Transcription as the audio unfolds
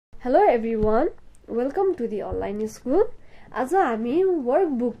Hello everyone, welcome to the online school. आज हामी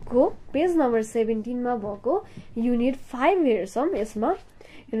workbook को पेज नम्बर 17 मा भएको युनिट 5 हेर्छौं। यसमा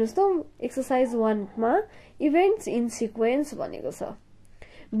हेर्नुस् त एक्सरसाइज 1 मा इभेन्ट्स इन सिक्वेन्स भनेको छ।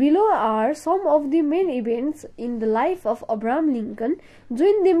 Below are some of the main events in the life of Abraham Lincoln.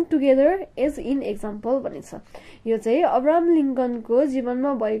 Join them together as in example भनेछ। यो चाहिँ अब्राहम लिंकन को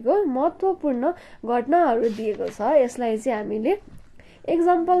जीवनमा भएको महत्त्वपूर्ण घटनाहरू दिएको छ। यसलाई चाहिँ हामीले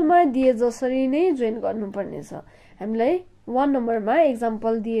एक्जाम्पल मा दिए जसरी नै जोइन गर्नुपर्ने छ। हामीलाई 1 नम्बरमा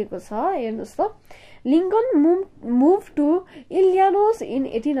एक्जाम्पल दिएको छ। हेर्नुस् त Lincoln moved to Illinois in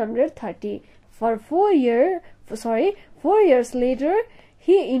 1830 for 4 years later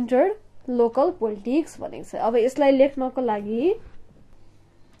he entered local politics भनेको छ। अब यसलाई लेख्नको लागि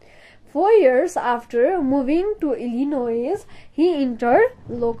 4 years after moving to Illinois he entered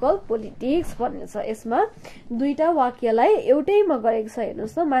local politics भनेको छ। यसमा दुईटा वाक्यलाई एउटैमा गरेको छ।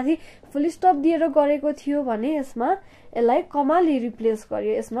 हेर्नुस् त माथि फुल स्टप दिएर गरेको थियो भने यसमा यसलाई कमाले रिप्लेस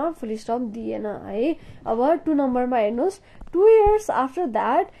गर्यो। यसमा फुल स्टप दिएन है। अब 2 नम्बरमा हेर्नुस् 2 years after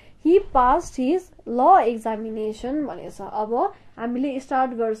that he passed his law examination भनेको छ। अब हामीले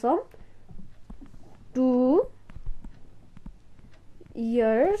स्टार्ट गर्छौं 2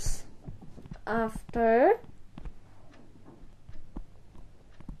 years after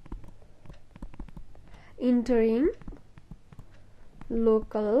entering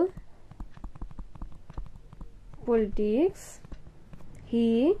local politics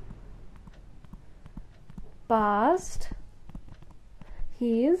he passed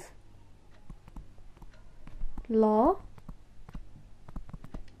his law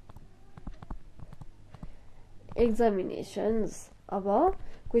examinations. अब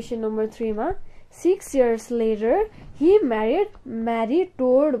क्वेशन नम्बर 3 मा 6 years later he married Mary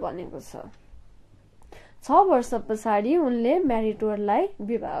Todd भनेको छ। 6 वर्ष पछाडी उनले Mary Todd लाई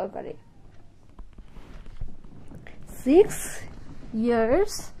विवाह गरे। 6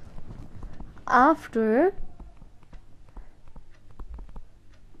 years after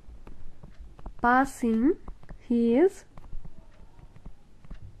passing his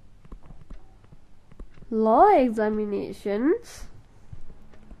law examinations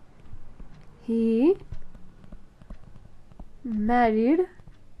he married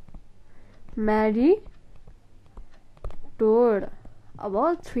Mary Todd। अब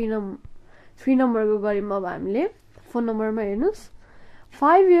 3 नम्बरको गरिम। अब हामीले 4 नम्बरमा हेर्नुस्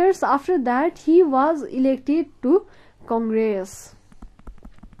 5 years after that he was elected to Congress.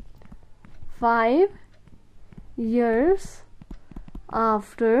 5 years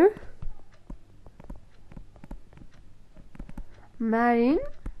after marrying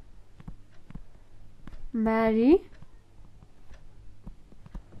Mary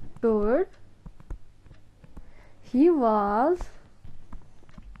Todd he was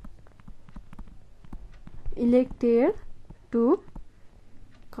elected to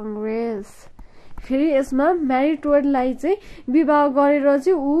Congress. फेरि यसमा म्यारी टोड लाई चाहिँ विवाह गरेर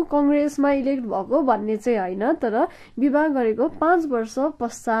चाहिँ ऊ कांग्रेसमा इलेक्ट भएको भन्ने चाहिँ हैन, तर विवाह गरेको 5 वर्ष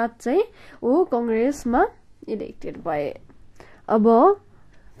पश्चात चाहिँ ऊ कांग्रेसमा इलेक्टेड भए। अब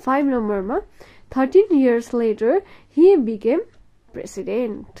 5 नम्बरमा 13 years later he became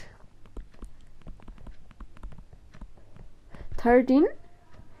president. 13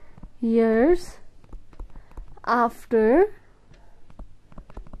 years after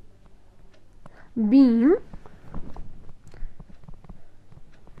being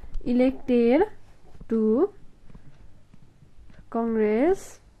elected to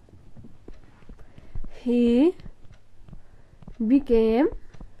Congress he became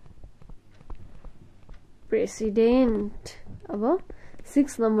president. अब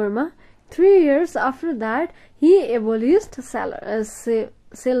 6 नम्बरमा 3 years after that he abolished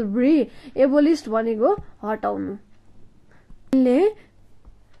slavery. abolished भनेको हटाउनु। ले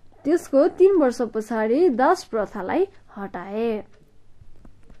त्यसको 3 वर्ष पछाडी दास प्रथालाई हटाए।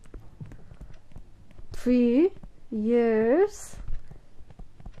 3 years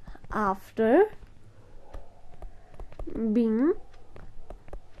after being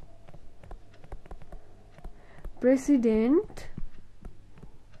president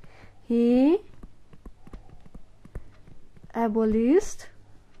he abolished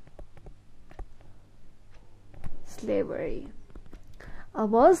slavery.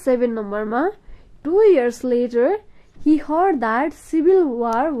 अब 7 नम्बरमा 2 years later he heard that civil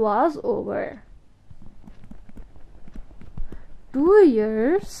war was over. 2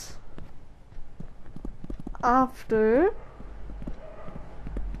 years after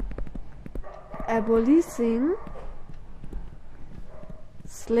abolishing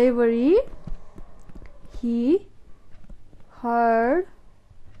slavery he heard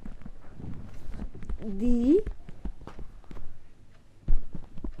the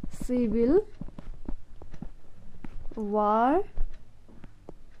civil war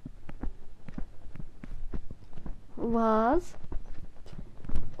was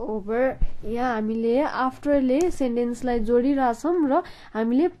over. यहाँ हामीले आफ्टरले सेन्टेन्सलाई जोडिराछौं र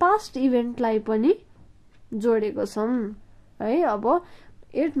हामीले पास्ट इभेन्टलाई पनि जोडेको छौं है। अब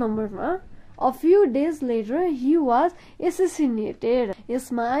 8 नम्बरमा a few days later he was assassinated.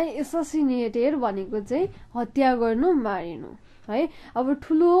 यसमा assassinated भनेको चाहिँ हत्या गर्नु, मारिनु है। अब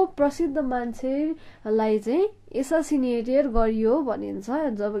ठुलो प्रसिद्ध मान्छेलाई चाहिँ assassinated गरियो भनिन्छ,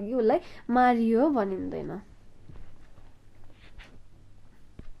 जबकि उसलाई Mario भनिँदैन।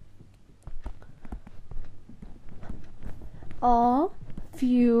 A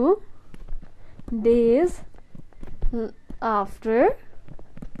few days after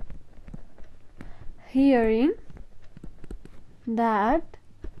hearing that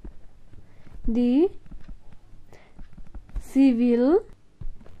the civil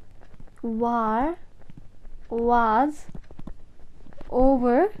war was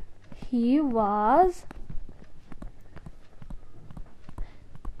over, he was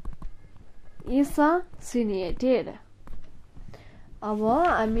assassinated. अब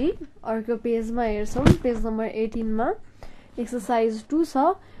हामी अर्को पेजमा हेर्छौं, पेज नम्बर 18 मा एक्सरसाइज 2 छ।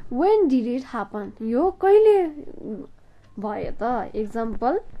 when did it happen? यो कहिले भयो त?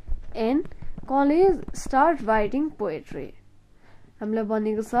 Example an college start writing poetry. हामीलाई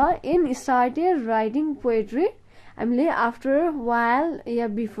भनेको छ एन स्टार्टेड राइटिङ पोएट्री। हामीले आफ्टर, वाइल या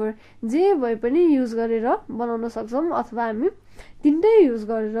बिफोर जे भए पनि युज गरेर बनाउन सक्छौं, अथवा हामी तीनटै युज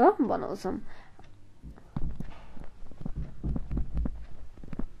गरेर बनाउँछौं।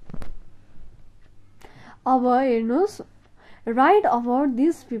 अब हेर्नुस्, write about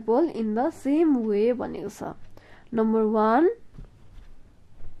these people in the same way भनेको छ। Number 1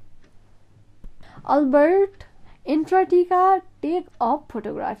 Albert एन्टार्क्टिका take up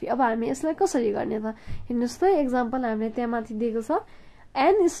photography. अब हामी यसलाई कसरी गर्ने त? हेर्नुस् त, एक्जाम्पल हामीले त्यहाँ माथि दिएको छ।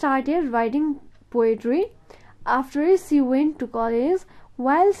 An started writing poetry after C went to college,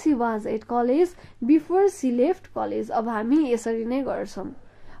 while she was at college, before she left college। अब हामी यसरी नै गर्छौं।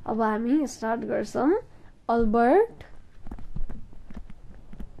 अब हामी स्टार्ट गर्छौं। Albert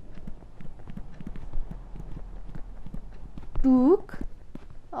took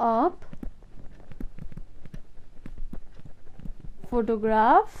up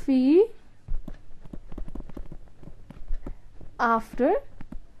photography after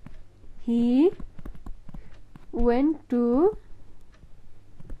he went to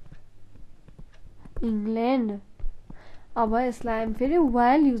England। अब यसलाई हामी फेरि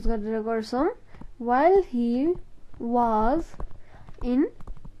while युज गरेर गर्छौं। while he was in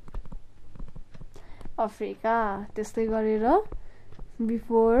Africa, त्यस्तै गरेर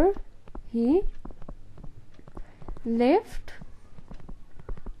before he left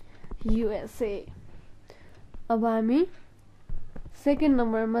USA। अब हामी सेकेन्ड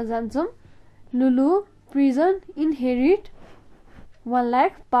नम्बरमा जान्छौं। Lulu prison inherit 1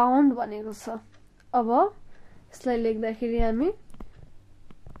 lakh pound भनेको छ। अब यसलाई लेख्दाखेरि हामी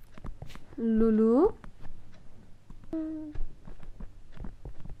लुलु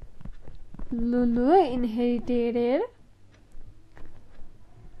inherited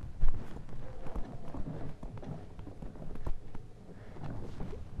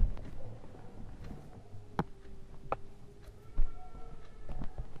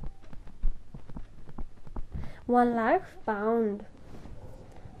 £1 lakh।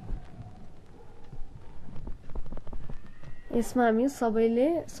 यसमा हामी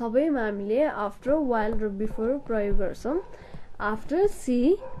सबैमा हामीले आफ्टर, वाइल र बिफोर प्रयोग गर्छौं। After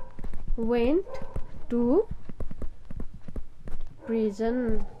C went to prison,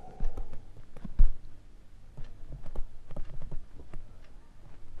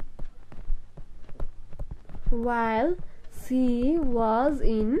 while she was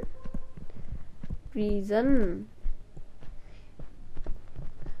in prison,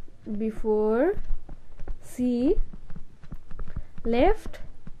 before she left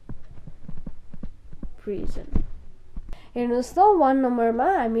prison। हेर्नुस् त, 1 नम्बरमा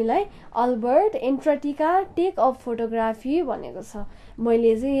हामीलाई अल्बर्ट एन्टार्क्टिका टेक अप फोटोग्राफी भनेको छ।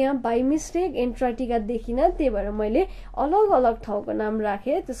 मैले चाहिँ यहाँ बाइ मिस्टेक एन्टार्क्टिका देखिन, त्यही भएर मैले अलग अलग ठाउँको नाम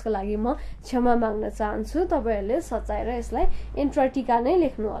राखे। त्यसको लागि म क्षमा माग्न चाहन्छु। तपाईहरुले सचाएर यसलाई एन्टार्क्टिका नै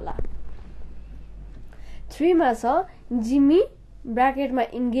लेख्नु होला। 3 मा छ जिमी ब्र्याकेटमा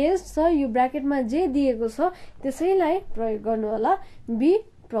इन्गेज छ। यो ब्र्याकेटमा जे दिएको छ त्यसैलाई प्रयोग गर्नु होला। Be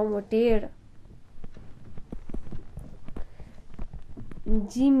promoted,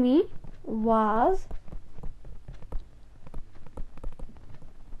 Jimmy was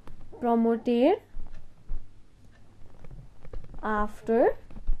promoted after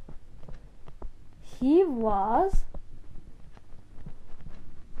he was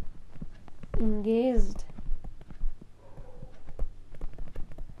engaged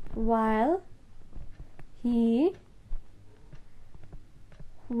while he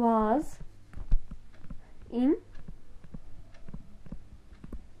was in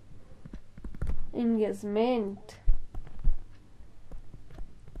engagement.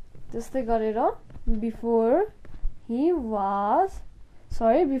 त्यस्तै गरेर before he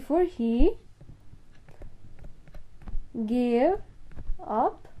gave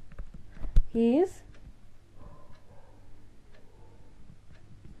up his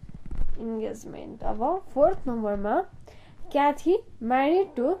engagement. अब 4th नम्बरमा Kathy married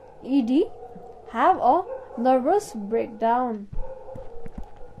to ED have a nervous breakdown.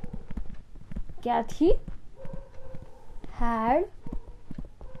 Kathy had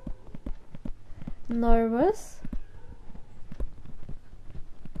nervous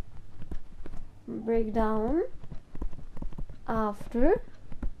breakdown after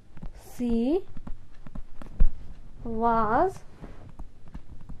she was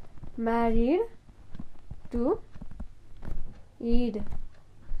married to Ed.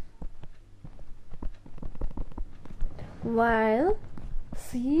 While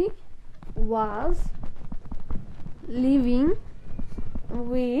she was living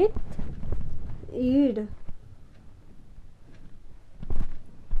with Ed.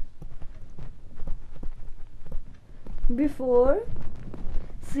 Before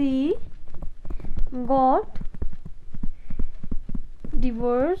she got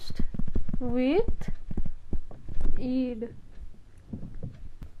divorced with Ed.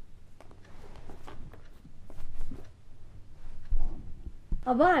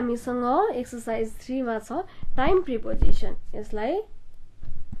 अब हामीसँग exercise 3 मा छ time preposition. यसलाई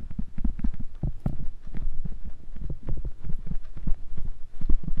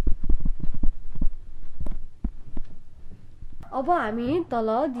अब हामी तल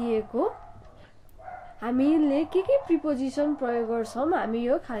दिएको हामीले के प्रिपोजिसन प्रयोग गर्छौं हामी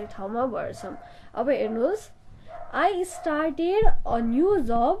यो खाली ठाउँमा भर्छौं. अब हेर्नुस् I started a new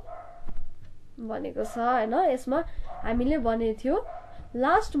job भनेको छ हैन. यसमा हामीले भने थियो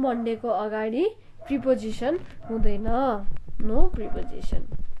लास्ट मन्डे को अगाडि प्रिपोजिसन हुँदैन. No preposition.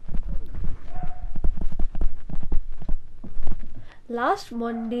 Last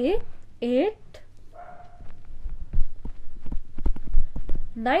Monday at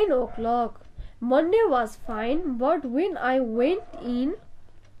 9 o'clock. Monday was fine, but when I went in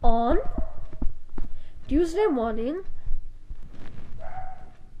on Tuesday morning,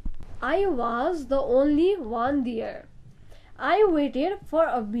 I was the only one there. I waited for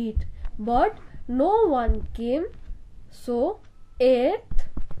a bit, but no one came, so at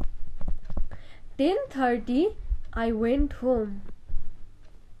 10:30 I went home.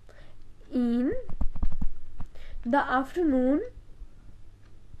 In the afternoon,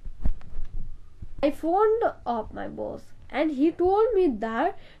 I phoned up my boss and he told me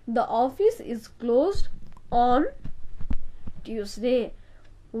that the office is closed on Tuesday.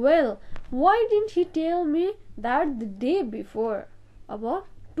 Well, why didn't he tell me that the day before? अब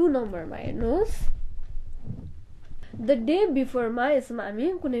 2 नम्बरमा हेर्नुस्. The day before मा यसमा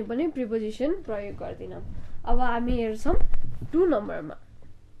हामी कुनै पनि preposition प्रयोग गर्दिनौं. अब हामी हेर्छौं 2 नम्बरमा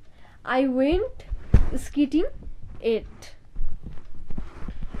I went skating at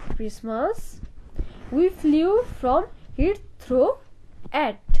Christmas. We flew from Heathrow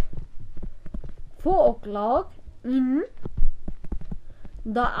at 4 o'clock in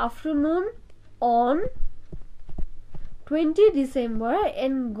the afternoon on 20 December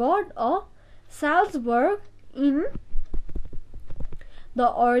and got a Salzburg in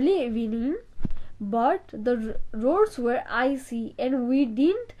the early evening, but the roads were icy and we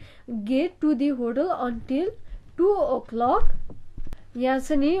didn't get to the hotel until 2 o'clock. यहाँ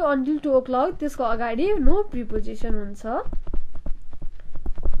छ नि until 2 o'clock त्यसको अगाडि no preposition हुन्छ.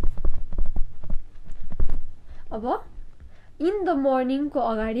 अब in the morning को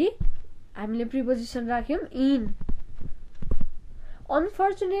अगाडि हामीले preposition राख्यौं in.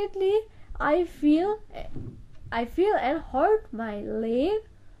 Unfortunately, I feel and hurt my leg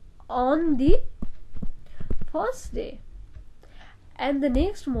on the first day, and the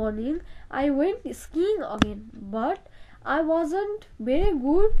next morning I went skiing again, but I wasn't very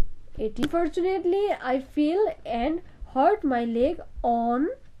good at it. Unfortunately, I fell and hurt my leg on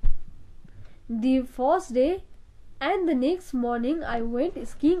the first day, and the next morning I went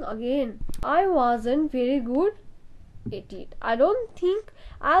skiing again. I wasn't very good at it. I don't think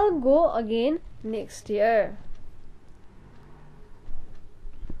I'll go again next year.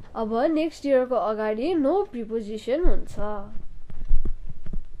 अब next year को अगाडि no preposition हुन्छ.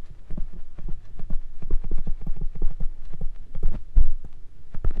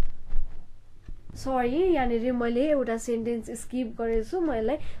 Sorry यहाँनिर मैले एउटा sentence skip गरेछु म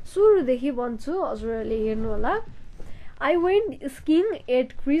यसलाई सुरुदेखि भन्छु हजुरहरूले हेर्नु होला I went skiing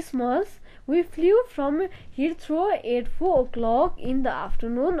at Christmas. We flew from Heathrow at 4 o'clock in the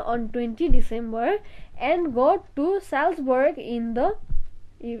afternoon on 20 December and got to Salzburg in the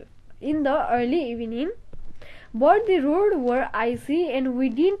early evening. But the roads were icy and we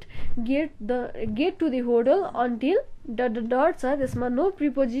didn't get to the hotel until छ त्यसमा no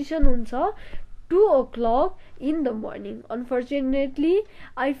preposition हुन्छ 2 o'clock in the morning. Unfortunately,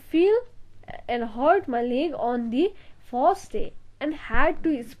 I fell and hurt my leg on the first day and had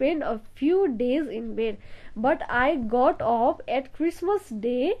to spend a few days in bed. But I got up at Christmas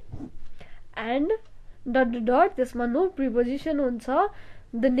Day and त्यसमा no preposition हुन्छ.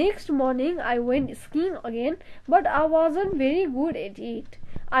 The next morning I went skiing again, but I wasn't very good at it.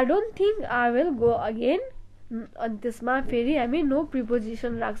 I don't think I will go again. अनि त्यसमा फेरि हामी no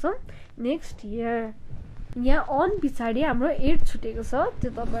preposition राख्छौँ next year. यहाँ on पछाडि हाम्रो 8 छुटेको छ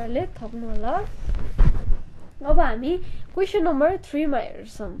त्यो तपाईहरुले थप्नु होला. अब हामी क्वेशन नम्बर 3 मा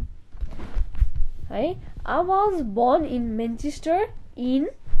हेर्छौं है. I was born in Manchester in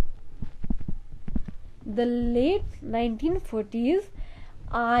the late 1940s.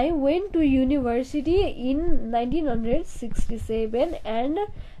 I went to university in 1967 and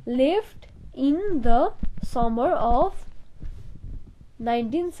left in the summer of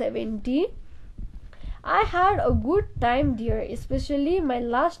 1970. I had a good time there, especially my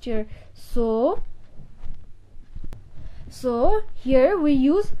last year. So here we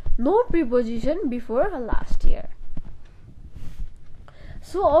use no preposition before last year.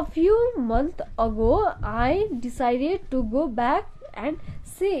 So a few months ago I decided to go back and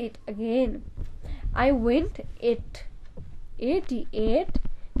say it again. I went at 88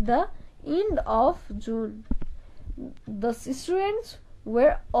 the end of June. The students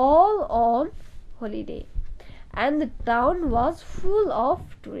were all on holiday and the town was full of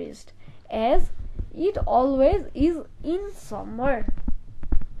tourists, as it always is in summer.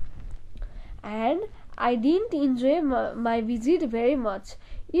 And I didn't enjoy my visit very much.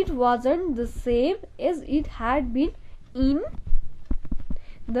 It wasn't the same as it had been in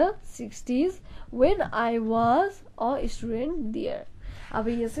the 60s when I was a student there. अब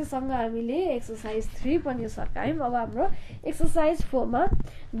यसैसँग हामीले exercise 3 पनि सकायौं. अब हाम्रो exercise 4 मा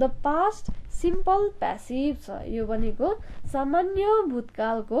the past simple passive छ. यो भनेको सामान्य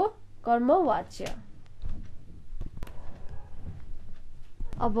भूतकालको कर्मवाच्य.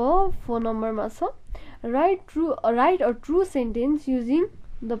 अब 4 नम्बरमा छ write a true sentence using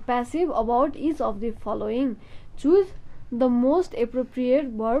the passive about each of the following. Choose the most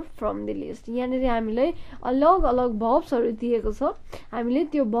appropriate verb from the list. यहाँनिर हामीलाई अलग अलग verbsहरु दिएको छ. हामीले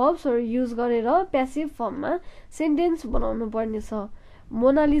त्यो verbsहरु युज गरेर प्यासिभ फर्ममा सेन्टेन्स बनाउनु पर्ने छ.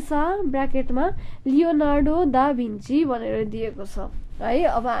 मोनालिसा ब्र्याकेटमा लियोनार्डो दा भिन्ची भनेर दिएको छ है.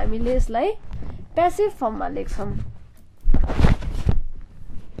 अब हामीले यसलाई प्यासिभ फर्ममा लेख्छौं.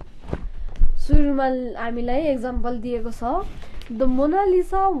 सुरुमा हामीलाई एक्जाम्पल दिएको छ. The Mona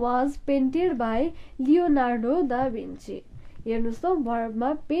Lisa was painted by Leonardo da Vinci. हेर्नुस् त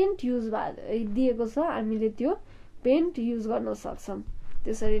भर्बमा पेन्ट युज दिएको छ. हामीले त्यो पेन्ट युज गर्न सक्छौं.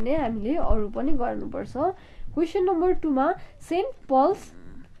 त्यसरी नै हामीले अरु पनि गर्नुपर्छ. क्वेशन नम्बर 2 मा saint pulse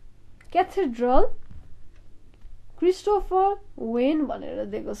cathedral Christopher when भनेर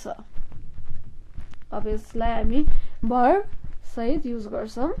दिएको छ. अब यसलाई हामी भर्ब सहित युज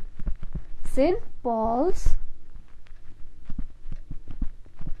गर्छौं. Saint pulse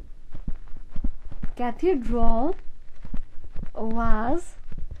cathedral was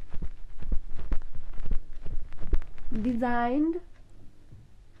designed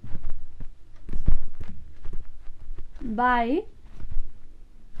by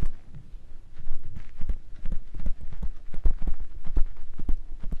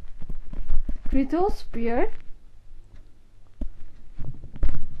𝘂𝗶𝗹𝗹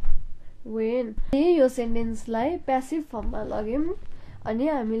when. यो सेन्टेन्सलाई प्यासिभ फर्ममा लग्यौं. अनि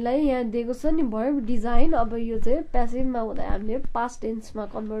हामीलाई यहाँ दिएको छ नि भर्ब डिजाइन. अब यो चाहिँ प्यासिभमा हुँदा हामीले पास्ट टेन्समा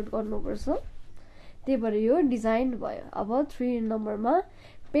कन्भर्ट गर्नुपर्छ. त्यही भएर यो डिजाइन भयो. अब 3 नम्बरमा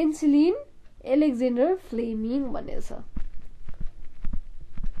पेन्सिलिन एलेक्जेन्डर फ्लेमिङ भनेको छ.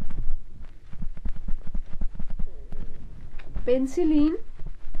 Penicillin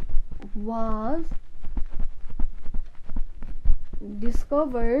was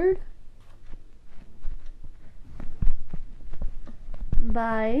discovered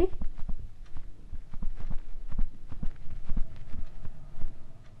by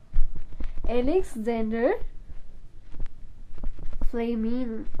Alexander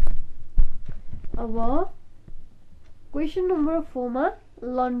Fleming. अब क्वेशन नम्बर 4 मा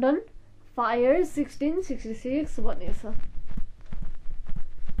लन्डन fire 1666 भनेछ.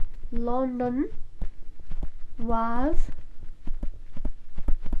 London was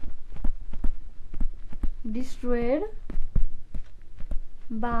destroyed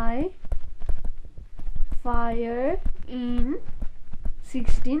by fire in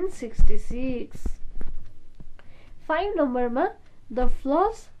 1666. 5 नम्बरमा द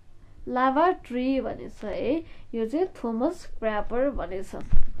फ्लस लाभा ट्री भनेछ है. यो चाहिँ थोमस क्र्यापर भनेछ.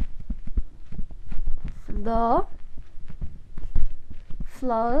 The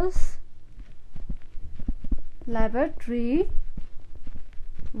फ्लस Lava tree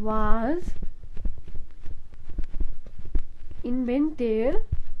was invented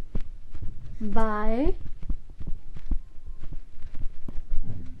by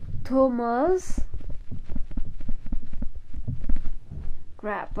Thomas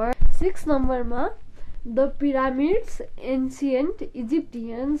Crapper. 6 नम्बरमा द पिरामिड्स एन्सियन्ट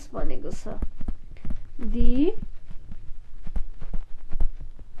इजिप्टियन्स भनेको छ. The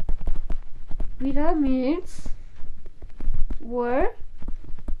pyramids were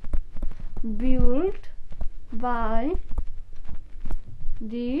built by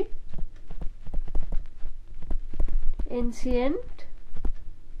the ancient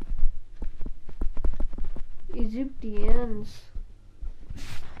Egyptians.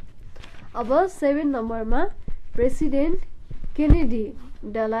 अब 7 नम्बरमा प्रेसिडेन्ट केनेडी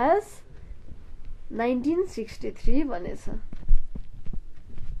डलास 1963 भनेछ.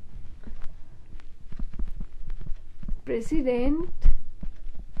 President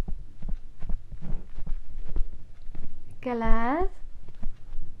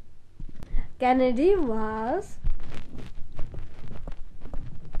Kennedy was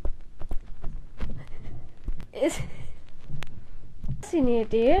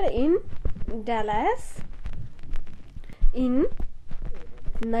assassinated in Dallas in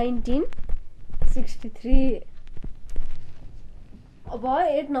 1963. अब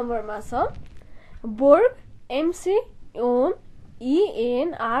 8 नम्बरमा छ बोर्ग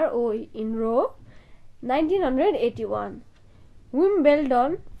MCONENRO in Rome 1981.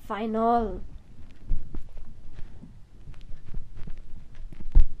 Wimbledon final.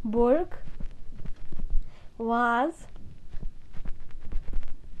 Borg was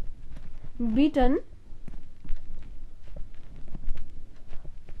beaten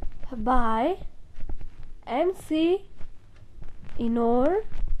by MC Inor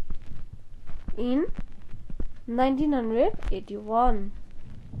in 1981.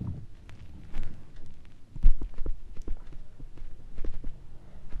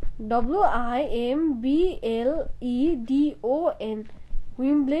 WIMBLEDON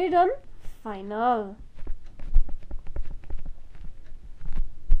Wimbledon final.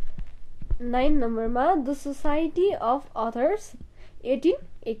 9 नम्बरमा the society of others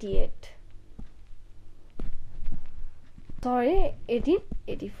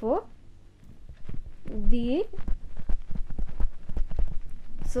 1884. The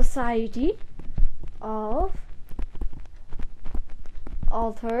Society of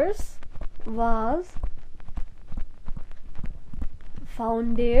Authors was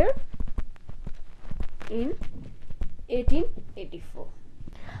founded in 1884.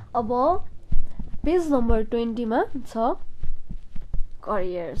 अब page number 20 मा छ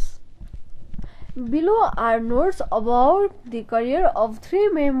careers. Below are notes about the career of 3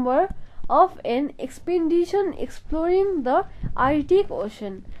 members of an expedition exploring the Arctic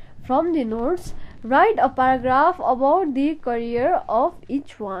Ocean. From the notes, write a paragraph about the career of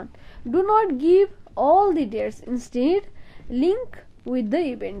each one. Do not give all the dates. Instead, link with the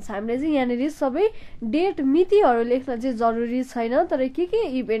events. हामीले चाहिँ यहाँनिर सबै date मितिहरू लेख्न चाहिँ जरुरी छैन, तर के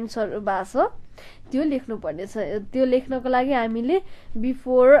इभेन्ट्सहरू भएको छ त्यो लेख्नु पर्नेछ. त्यो लेख्नको लागि हामीले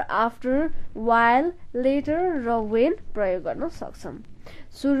बिफोर, आफ्टर, व्हाइल, लेटर र व्हेन प्रयोग गर्न सक्छौं.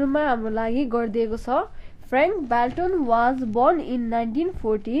 सुरुमा हाम्रो लागि गरिदिएको छ Frank Balton was born in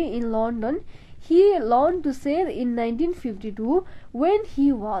 1940 in London. He learned to sail in 1952 when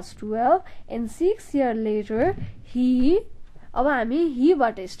he was 12 and 6 years later he. अब हामी he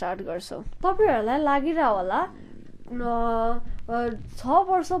बाट स्टार्ट गर्छौं. तपाईहरुलाई लागिरा होला 6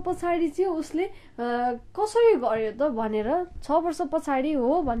 वर्ष पछाडी चाहिँ उसले कसरी गर्यो त भनेर. 6 वर्ष पछाडी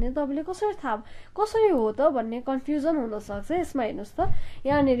हो भन्ने तपाईले कसरी हो त भन्ने कन्फ्युजन हुन सक्छ. यसमा हेर्नुस् त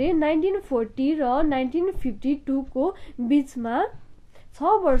यहाँनेरि 1940 र 1952 को बीचमा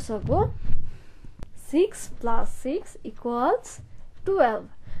 6 वर्षको 6 + 6 = 12.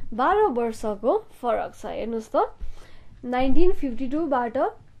 12 वर्षको फरक छ. हेर्नुस् त 1952 बाट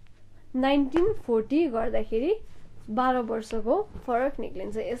 1940 गर्दाखेरि 12 वर्षको फरक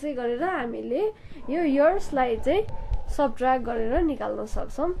निक्लिन्छ. यसै गरेर हामीले यो इयर्सलाई चाहिँ सबट्र्याक्ट गरेर निकाल्न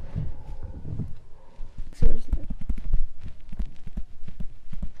सक्छौं.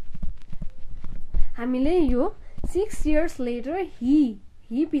 हामीले यो 6 years later he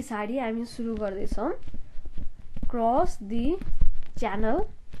पछाडी हामी सुरु गर्दै छौं cross the channel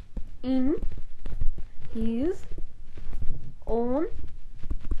in his own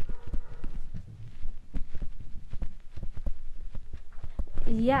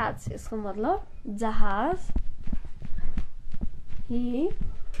yacht यसको मतलब जहाज he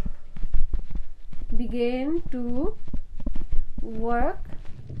began to work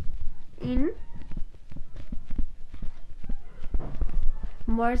in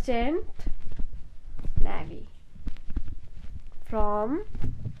merchant navy from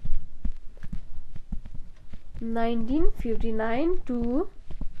 1959 to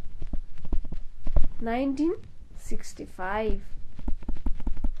 1965.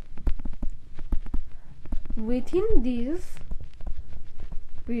 Within this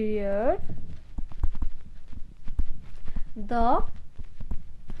period, the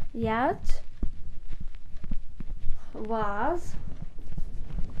yacht was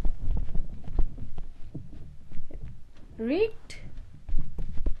rigged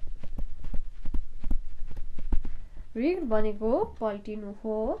भनेको पल्टिनु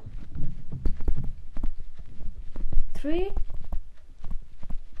हो 3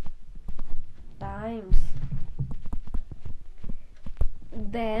 times.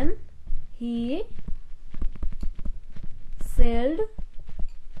 Then he sailed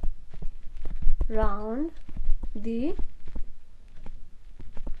round the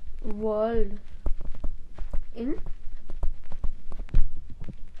world in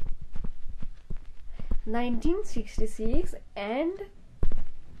 1966 and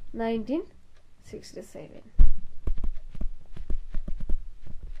 1967.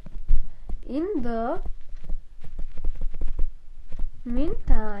 In the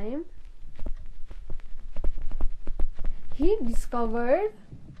meantime, he discovered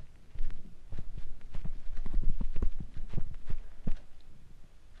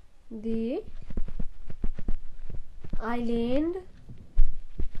the island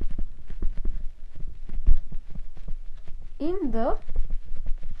in the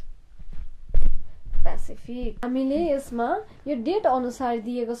Pacific. हामीले यसमा यो date अनुसार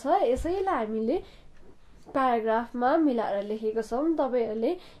दिएको छ यसैलाई हामीले प्याराग्राफमा मिलाएर लेखेको छौं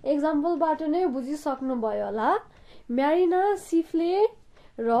तपाईहरुले एक्जाम्पलबाट नै बुझिसक्नु भयो होला म्यारिना सिफले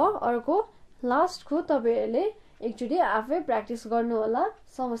र अर्को लास्टको तपाईहरुले एकचोटी आफै प्र्याक्टिस गर्नु होला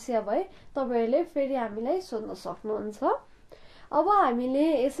समस्या भए तपाईहरुले फेरि हामीलाई सोध्न सक्नुहुन्छ अब हामीले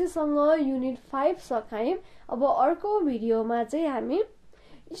यसैसँग युनिट 5 सकायौं अब अर्को भिडियोमा चाहिँ हामी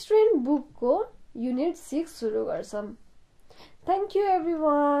स्टुडेन्ट बुकको युनिट 6 सुरु गर्छौं थ्यांक यू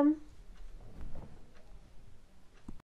एभ्रीवन